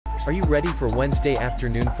Are you ready for Wednesday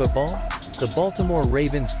afternoon football? The Baltimore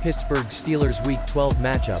Ravens-Pittsburgh Steelers Week 12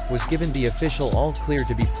 matchup was given the official all-clear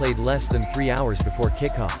to be played less than 3 hours before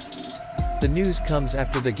kickoff. The news comes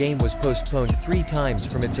after the game was postponed 3 times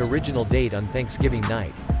from its original date on Thanksgiving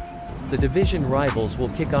night. The division rivals will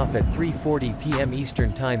kick off at 3:40 p.m.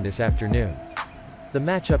 Eastern Time this afternoon. The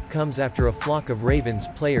matchup comes after a flock of Ravens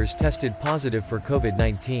players tested positive for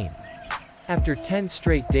COVID-19. After 10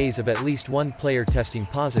 straight days of at least one player testing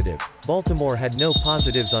positive, Baltimore had no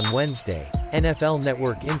positives on Wednesday, NFL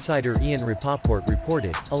Network insider Ian Rapoport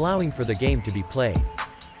reported, allowing for the game to be played.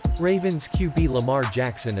 Ravens QB Lamar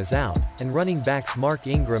Jackson is out, and running backs Mark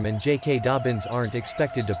Ingram and J.K. Dobbins aren't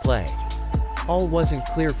expected to play. All wasn't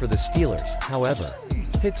clear for the Steelers, however.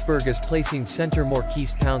 Pittsburgh is placing center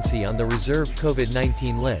Maurkice Pouncey on the reserve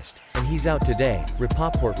COVID-19 list, and he's out today,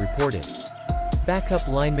 Rapoport reported. Backup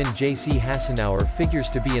lineman J.C. Hassenauer figures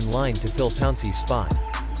to be in line to fill Pouncey's spot.